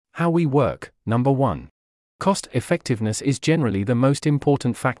How we work. Number 1. Cost effectiveness is generally the most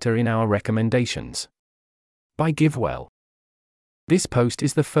important factor in our recommendations. By GiveWell. This post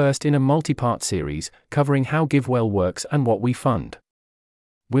is the first in a multi-part series covering how GiveWell works and what we fund.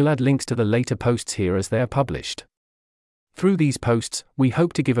 We'll add links to the later posts here as they are published. Through these posts, we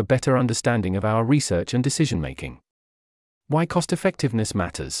hope to give a better understanding of our research and decision-making. Why cost effectiveness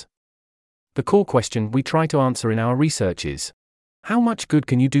matters. The core question we try to answer in our research is, how much good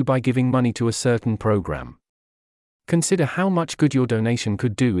can you do by giving money to a certain program? Consider how much good your donation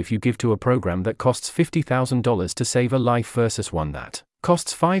could do if you give to a program that costs $50,000 to save a life versus one that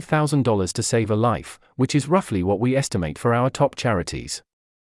costs $5,000 to save a life, which is roughly what we estimate for our top charities.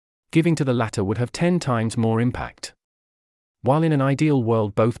 Giving to the latter would have 10 times more impact. While in an ideal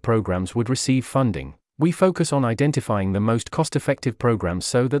world both programs would receive funding, we focus on identifying the most cost-effective programs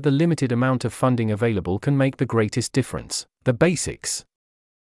so that the limited amount of funding available can make the greatest difference. The basics.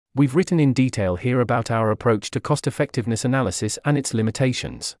 We've written in detail here about our approach to cost-effectiveness analysis and its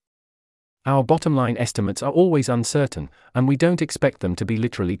limitations. Our bottom-line estimates are always uncertain, and we don't expect them to be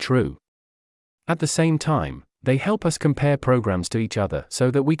literally true. At the same time, they help us compare programs to each other so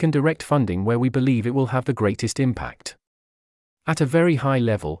that we can direct funding where we believe it will have the greatest impact. At a very high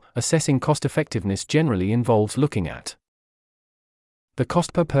level, assessing cost-effectiveness generally involves looking at the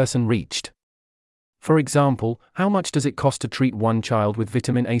cost per person reached. For example, how much does it cost to treat one child with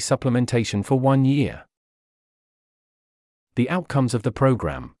vitamin A supplementation for 1 year? The outcomes of the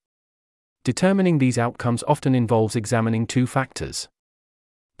program. Determining these outcomes often involves examining 2 factors.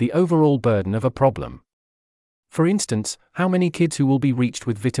 The overall burden of a problem. For instance, how many kids who will be reached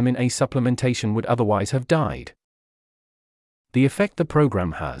with vitamin A supplementation would otherwise have died? The effect the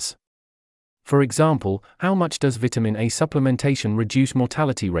program has. For example, how much does vitamin A supplementation reduce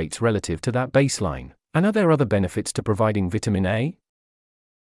mortality rates relative to that baseline, and are there other benefits to providing vitamin A?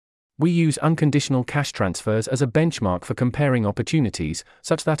 We use unconditional cash transfers as a benchmark for comparing opportunities,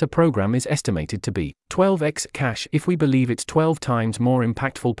 such that a program is estimated to be 12x cash if we believe it's 12 times more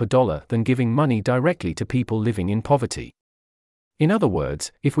impactful per dollar than giving money directly to people living in poverty. In other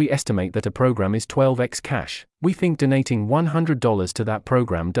words, if we estimate that a program is 12x cash, we think donating $100 to that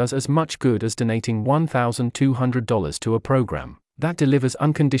program does as much good as donating $1,200 to a program that delivers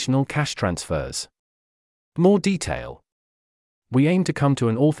unconditional cash transfers. More detail. We aim to come to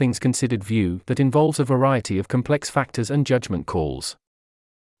an all things considered view that involves a variety of complex factors and judgment calls.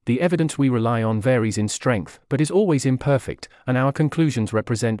 The evidence we rely on varies in strength but is always imperfect, and our conclusions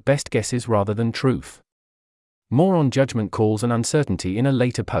represent best guesses rather than truth. More on judgment calls and uncertainty in a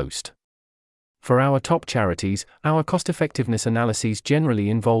later post. For our top charities, our cost-effectiveness analyses generally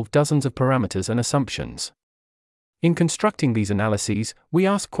involve dozens of parameters and assumptions. In constructing these analyses, we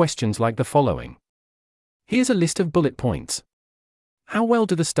ask questions like the following. Here's a list of bullet points. How well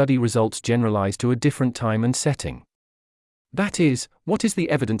do the study results generalize to a different time and setting? That is, what is the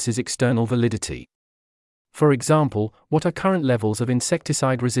evidence's external validity? For example, what are current levels of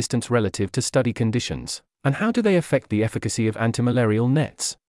insecticide resistance relative to study conditions? And how do they affect the efficacy of antimalarial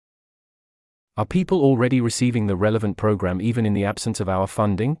nets? Are people already receiving the relevant program even in the absence of our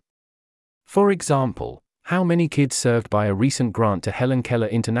funding? For example, how many kids served by a recent grant to Helen Keller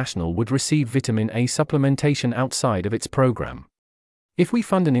International would receive vitamin A supplementation outside of its program? If we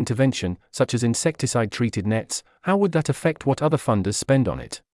fund an intervention, such as insecticide-treated nets, how would that affect what other funders spend on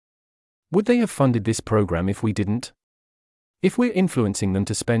it? Would they have funded this program if we didn't? If we're influencing them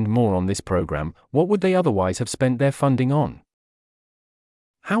to spend more on this program, what would they otherwise have spent their funding on?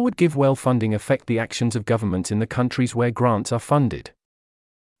 How would GiveWell funding affect the actions of governments in the countries where grants are funded?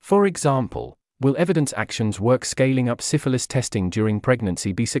 For example, will evidence actions work scaling up syphilis testing during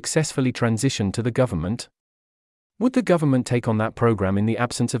pregnancy be successfully transitioned to the government? Would the government take on that program in the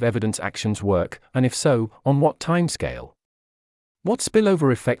absence of evidence actions work, and if so, on what timescale? What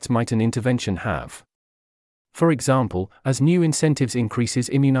spillover effects might an intervention have? For example, as new incentives increases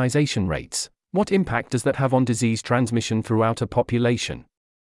immunization rates, what impact does that have on disease transmission throughout a population?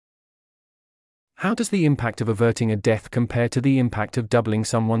 How does the impact of averting a death compare to the impact of doubling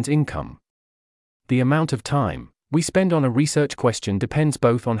someone's income? The amount of time we spend on a research question depends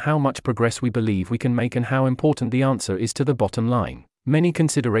both on how much progress we believe we can make and how important the answer is to the bottom line. Many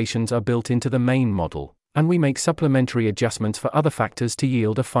considerations are built into the main model, and we make supplementary adjustments for other factors to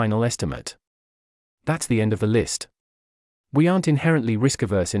yield a final estimate. That's the end of the list. We aren't inherently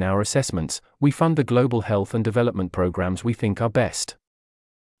risk-averse in our assessments, we fund the global health and development programs we think are best.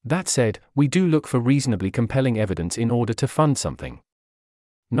 That said, we do look for reasonably compelling evidence in order to fund something.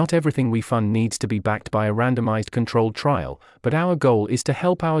 Not everything we fund needs to be backed by a randomized controlled trial, but our goal is to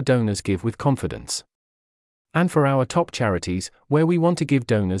help our donors give with confidence. And for our top charities, where we want to give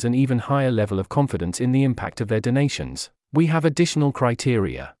donors an even higher level of confidence in the impact of their donations, we have additional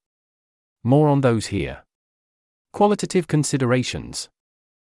criteria. More on those here. Qualitative considerations.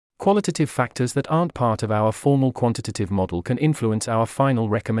 Qualitative factors that aren't part of our formal quantitative model can influence our final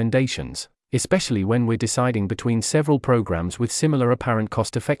recommendations, especially when we're deciding between several programs with similar apparent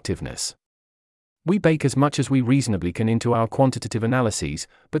cost effectiveness. We bake as much as we reasonably can into our quantitative analyses,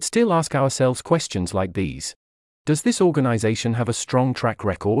 but still ask ourselves questions like these. Does this organization have a strong track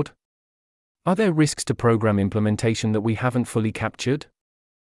record? Are there risks to program implementation that we haven't fully captured?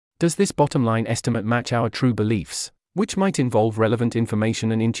 Does this bottom line estimate match our true beliefs, which might involve relevant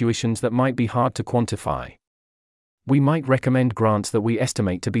information and intuitions that might be hard to quantify? We might recommend grants that we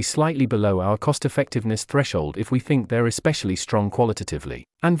estimate to be slightly below our cost-effectiveness threshold if we think they're especially strong qualitatively,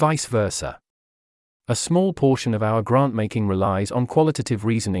 and vice versa. A small portion of our grant-making relies on qualitative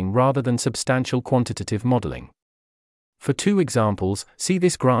reasoning rather than substantial quantitative modeling. For 2 examples, see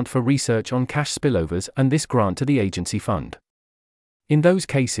this grant for research on cash spillovers and this grant to the agency fund. In those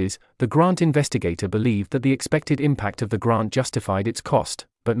cases, the grant investigator believed that the expected impact of the grant justified its cost,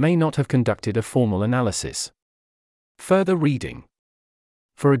 but may not have conducted a formal analysis. Further reading.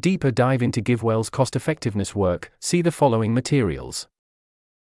 For a deeper dive into GiveWell's cost-effectiveness work, see the following materials.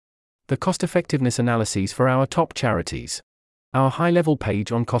 The cost-effectiveness analyses for our top charities. Our high-level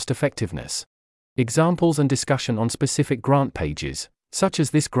page on cost-effectiveness. Examples and discussion on specific grant pages, such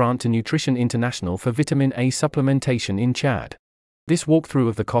as this grant to Nutrition International for vitamin A supplementation in Chad. This walkthrough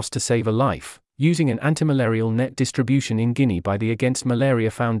of the cost to save a life, using an antimalarial net distribution in Guinea by the Against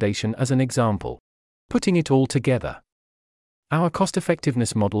Malaria Foundation as an example. Putting it all together. Our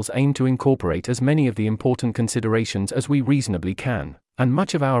cost-effectiveness models aim to incorporate as many of the important considerations as we reasonably can, and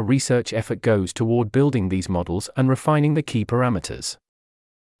much of our research effort goes toward building these models and refining the key parameters.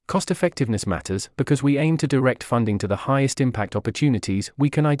 Cost-effectiveness matters because we aim to direct funding to the highest impact opportunities we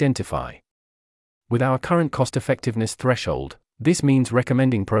can identify. With our current cost-effectiveness threshold, this means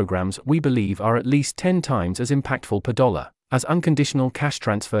recommending programs we believe are at least 10 times as impactful per dollar as unconditional cash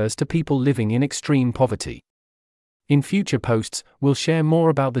transfers to people living in extreme poverty. In future posts, we'll share more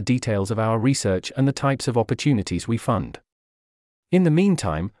about the details of our research and the types of opportunities we fund. In the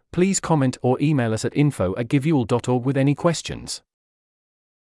meantime, please comment or email us at info@givewell.org with any questions.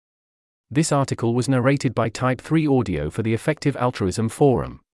 This article was narrated by Type 3 Audio for the Effective Altruism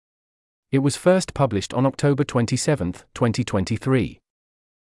Forum. It was first published on October 27, 2023.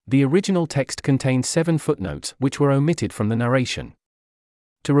 The original text contains 7 footnotes which were omitted from the narration.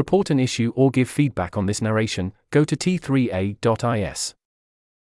 To report an issue or give feedback on this narration, go to t3a.is.